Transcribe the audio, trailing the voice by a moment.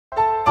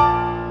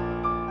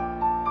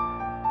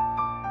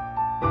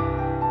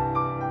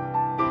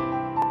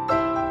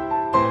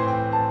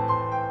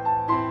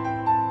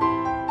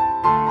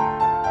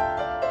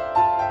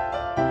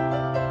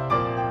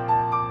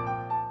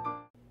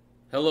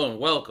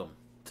Welcome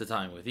to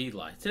Time with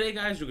Eli. Today,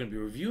 guys, we're going to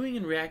be reviewing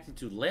and reacting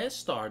to Last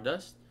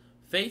Stardust,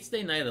 Fate's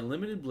Day Night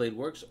Unlimited Blade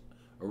Works,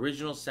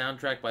 original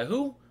soundtrack by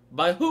who?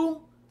 By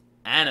who?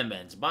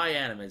 Animenz. By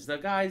Animenz. Now,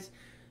 guys,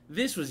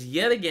 this was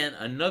yet again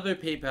another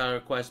PayPal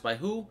request by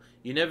who?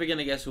 You're never going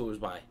to guess who it was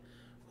by.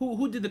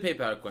 Who did the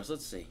PayPal request?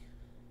 Let's see.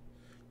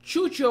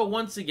 Chucho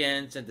once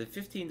again sent a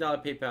 $15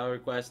 PayPal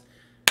request.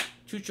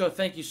 Chucho,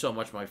 thank you so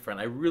much, my friend.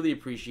 I really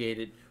appreciate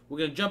it. We're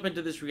going to jump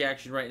into this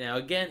reaction right now.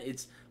 Again,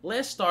 it's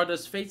Last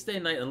Stardust, Fate's Day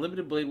Night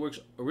Unlimited Blade Works,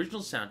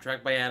 original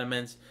soundtrack by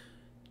Animenz.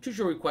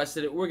 Chucho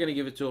requested it. We're going to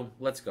give it to him.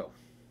 Let's go.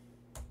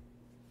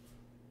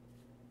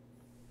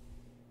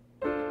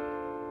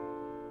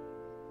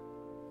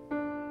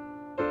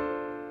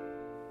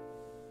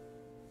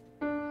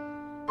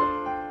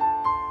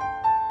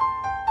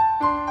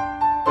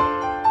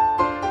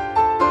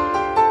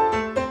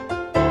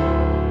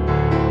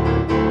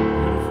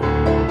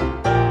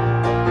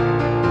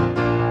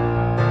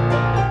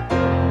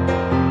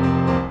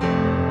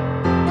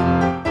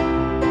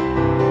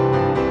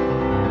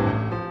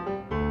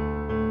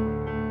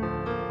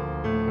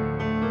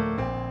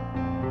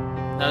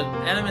 Now,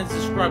 Animenz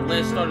described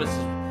Last Stardust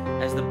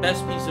as the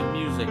best piece of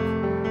music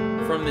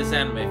from this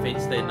anime,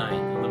 Fate's Day Night,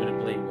 Unlimited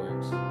Blade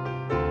Works. It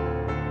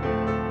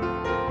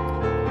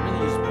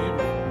really is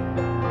beautiful.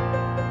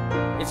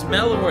 It's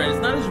mellower, and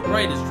it's not as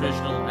bright as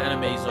traditional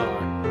animes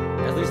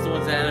are, at least the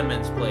ones that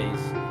Animenz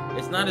plays.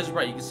 It's not as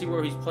bright. You can see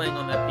where he's playing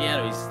on that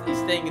piano. He's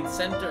staying in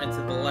center and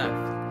to the left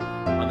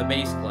on the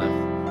bass clef.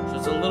 So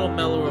it's a little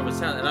mellower of a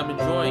sound, and I'm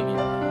enjoying it.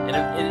 And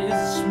it is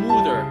a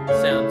smoother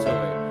sound to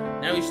it.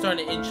 Now he's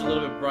starting to inch a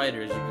little bit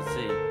brighter, as you can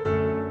see.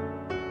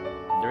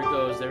 There he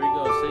goes, see?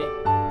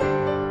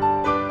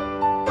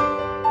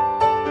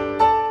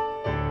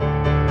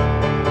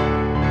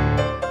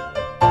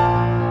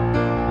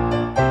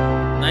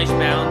 Nice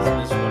balance in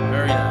this one,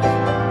 very nice.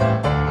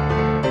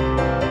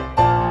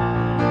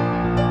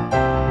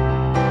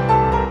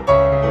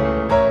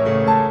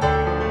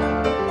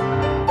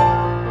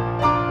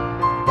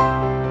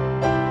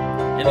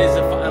 It is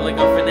like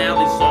a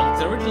finale song.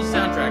 It's an original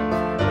soundtrack,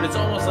 but it's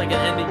almost like an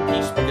ending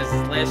piece because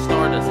it's Last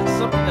Stardust. It's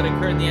something that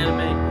occurred in the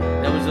anime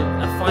that was a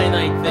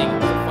finite thing. It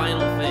was a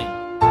final thing.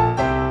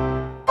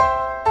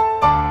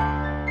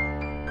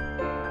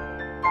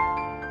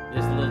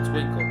 There's a little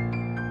twinkle.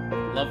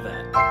 Love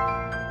that.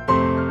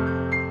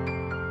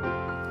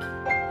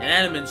 And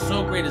Animenz is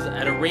so great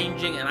at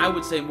arranging, and I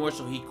would say more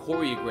so he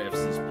choreographs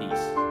these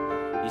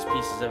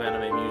pieces of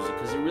anime music,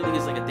 because it really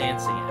is like a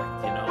dancing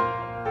act, you know?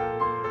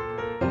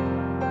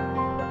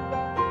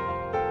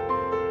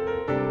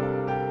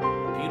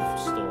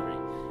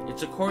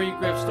 It's a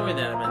choreographed story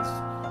that Animenz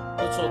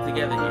puts all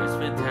together here. It's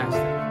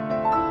fantastic.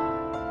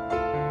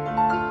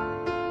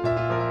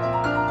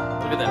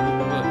 Look at that.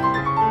 Look.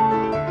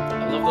 I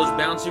love those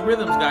bouncy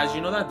rhythms, guys.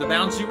 You know that? The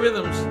bouncy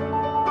rhythms.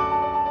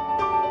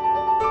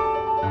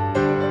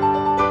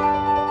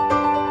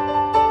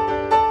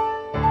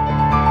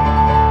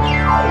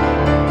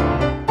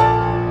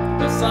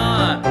 The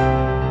sun.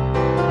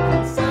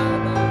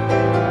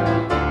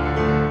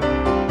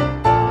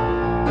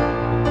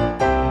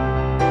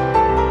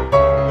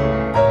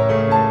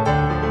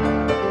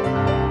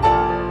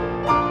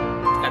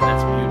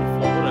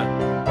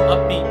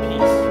 Upbeat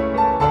piece.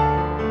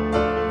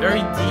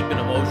 Very deep in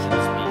emotion,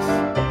 this piece.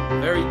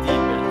 Very deep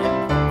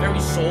and very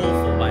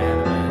soulful by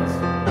Animenz.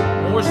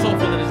 More soulful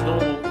than his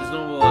normal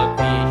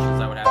creations,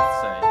 I would have to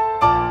say.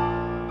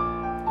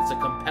 It's a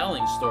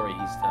compelling story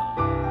he's telling.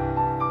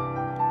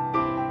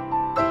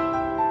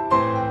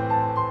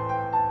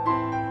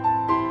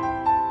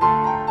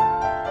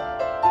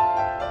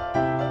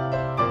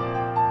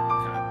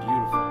 God,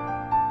 beautiful.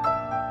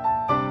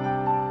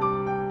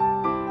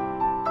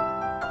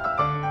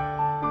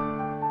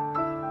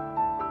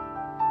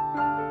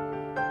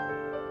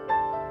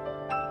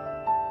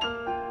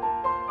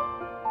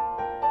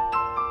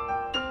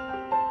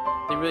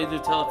 They really do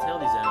tell a tale,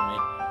 these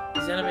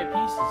anime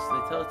pieces.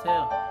 They tell a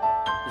tale.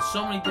 There's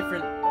so many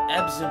different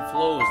ebbs and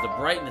flows, the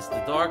brightness,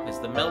 the darkness,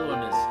 the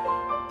mellowness,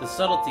 the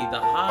subtlety, the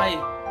high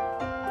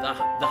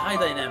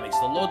dynamics,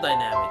 the low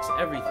dynamics,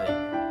 everything.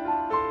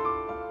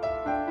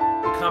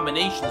 The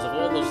combinations of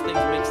all those things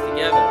mixed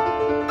together.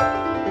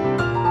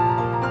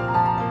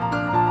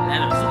 And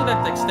Animenz, look at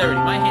that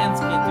dexterity. My hands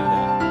can't do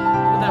that.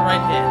 Look at that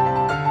right hand.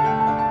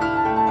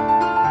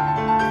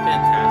 It's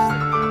fantastic.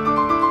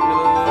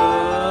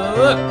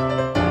 Look!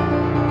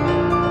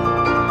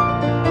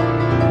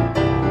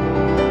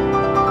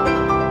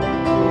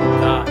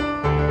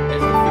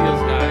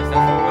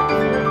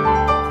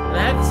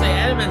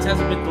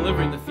 Hasn't been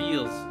delivering the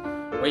feels,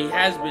 or he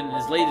has been in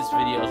his latest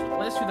videos, but the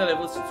last few that I've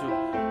listened to,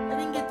 I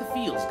didn't get the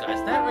feels, guys.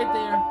 That right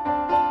there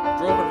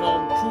drove it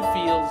home. True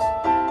feels,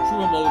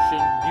 true emotion,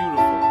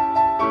 beautiful.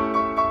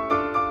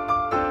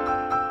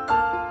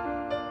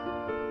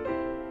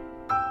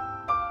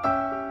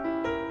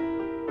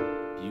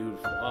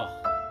 Beautiful. Oh.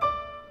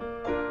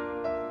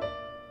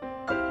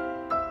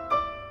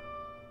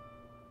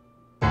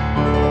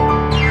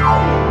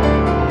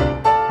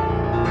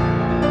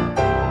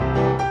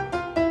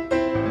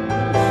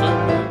 So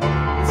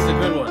a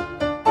good one.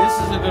 This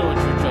is a good one,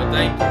 Chucho.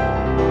 Thank you.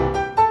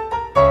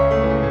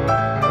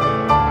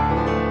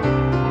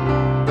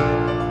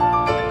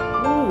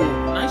 Ooh,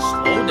 nice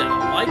slowdown.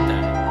 I like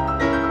that.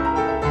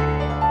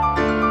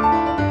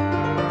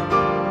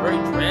 Very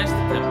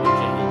drastic tempo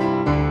change.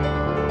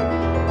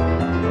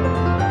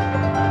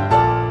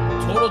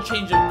 Total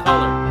change of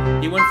color.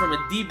 He went from a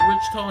deep,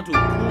 rich tone to a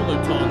cooler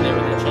tone there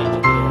with the change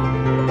of color.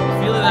 You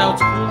feel it how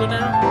it's cooler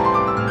now?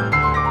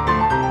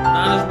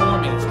 Not as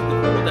warming. It's the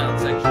cool down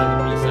section of the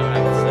piece, I would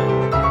have to say.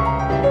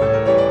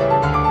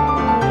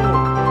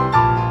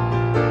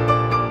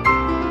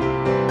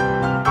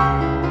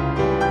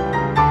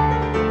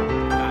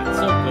 God, it's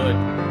so good.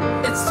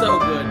 It's so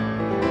good.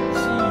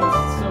 Jeez,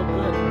 it's so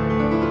good.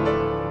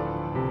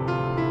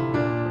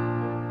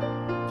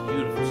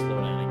 Beautiful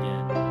slowdown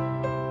again.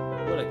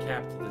 What a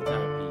cap to the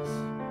entire piece.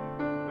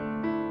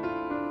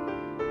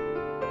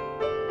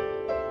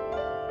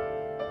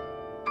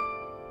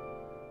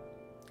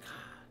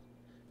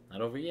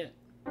 Not over yet.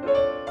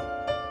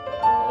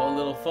 Oh, a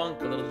little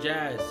funk, a little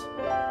jazz.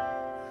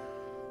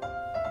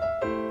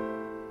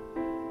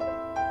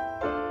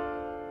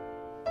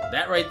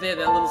 That right there,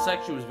 that little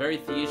section was very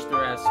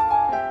Theaster-esque.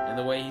 And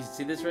the way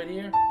see this right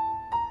here?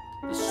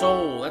 The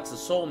soul, that's the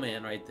soul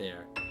man right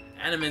there.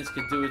 Animenz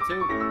could do it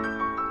too.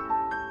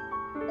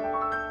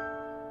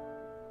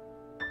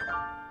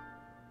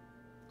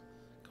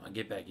 Come on,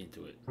 get back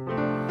into it.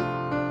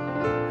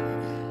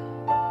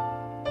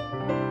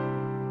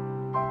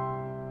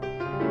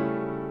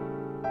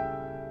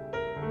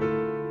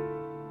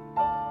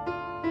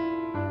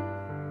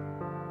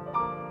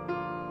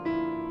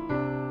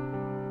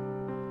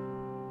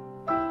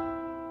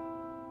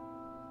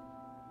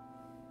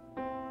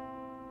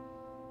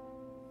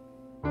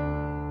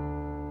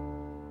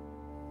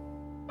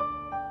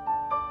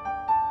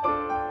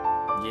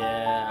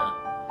 Yeah.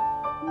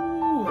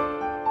 Ooh.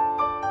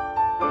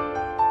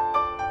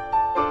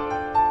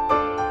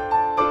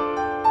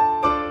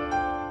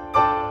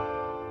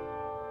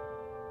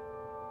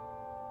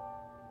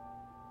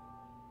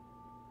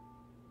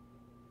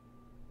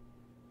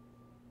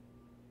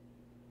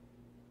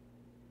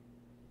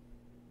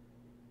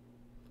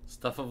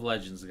 Stuff of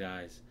legends,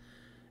 guys.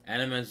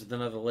 Animenz with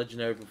another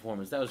legendary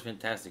performance. That was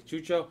fantastic.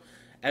 Chucho,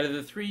 out of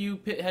the three you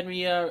had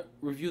me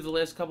review the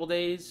last couple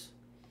days,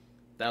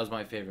 that was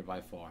my favorite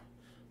by far.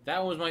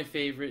 That was my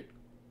favorite.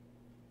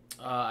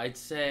 I'd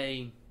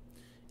say,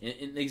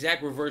 in the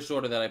exact reverse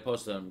order that I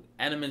posted them,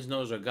 Animenz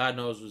Knows or God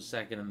Knows was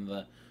second,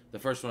 and the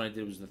first one I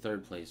did was the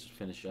third place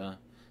finish. That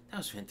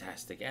was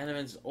fantastic.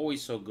 Animenz is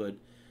always so good.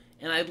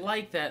 And I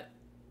like that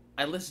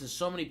I listen to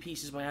so many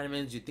pieces by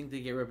Animenz, you think they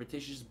get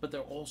repetitious, but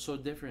they're all so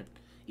different.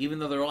 Even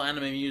though they're all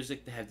anime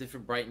music, they have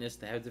different brightness,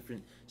 they have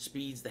different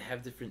speeds, they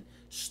have different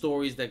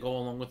stories that go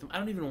along with them. I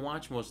don't even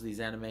watch most of these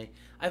anime.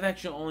 I've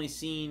actually only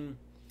seen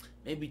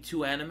maybe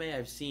 2 anime.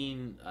 I've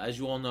seen, as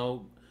you all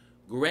know,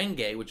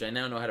 Gurenge, which I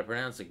now know how to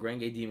pronounce it,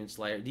 Gurenge Demon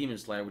Slayer,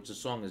 which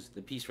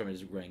the piece from it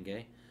is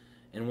Gurenge,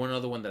 and one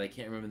other one that I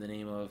can't remember the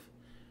name of.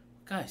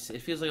 Guys,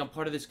 it feels like I'm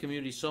part of this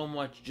community so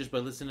much just by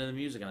listening to the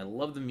music, and I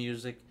love the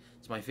music.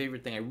 It's my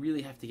favorite thing. I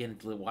really have to get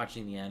into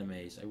watching the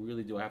animes. I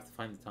really do. I have to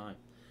find the time.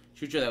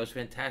 Chucho, that was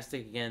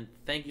fantastic again.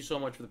 Thank you so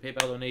much for the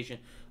PayPal donation.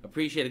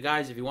 Appreciate it,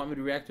 guys. If you want me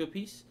to react to a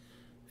piece,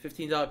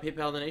 $15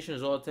 PayPal donation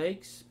is all it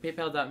takes.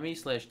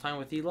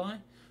 PayPal.me/timewitheli.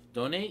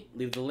 Donate,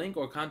 leave the link,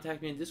 or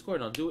contact me in Discord,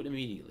 and I'll do it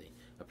immediately.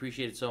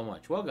 Appreciate it so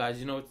much. Well, guys,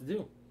 you know what to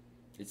do.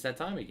 It's that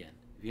time again.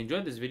 If you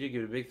enjoyed this video,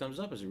 give it a big thumbs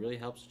up, as it really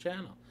helps the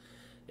channel.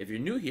 If you're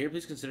new here,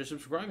 please consider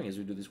subscribing, as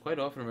we do this quite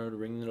often. Remember to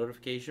ring the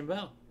notification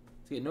bell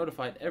to get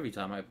notified every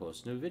time I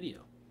post a new video.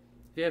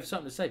 If you have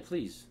something to say,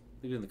 please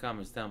leave it in the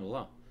comments down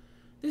below.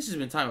 This has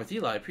been Time with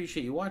Eli. I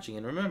appreciate you watching,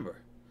 and remember,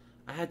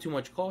 I had too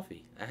much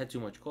coffee. I had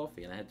too much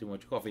coffee, and I had too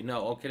much coffee.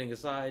 No, all kidding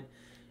aside,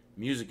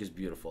 music is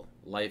beautiful.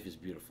 Life is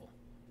beautiful.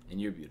 And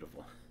you're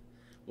beautiful.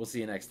 We'll see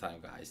you next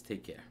time, guys.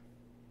 Take care.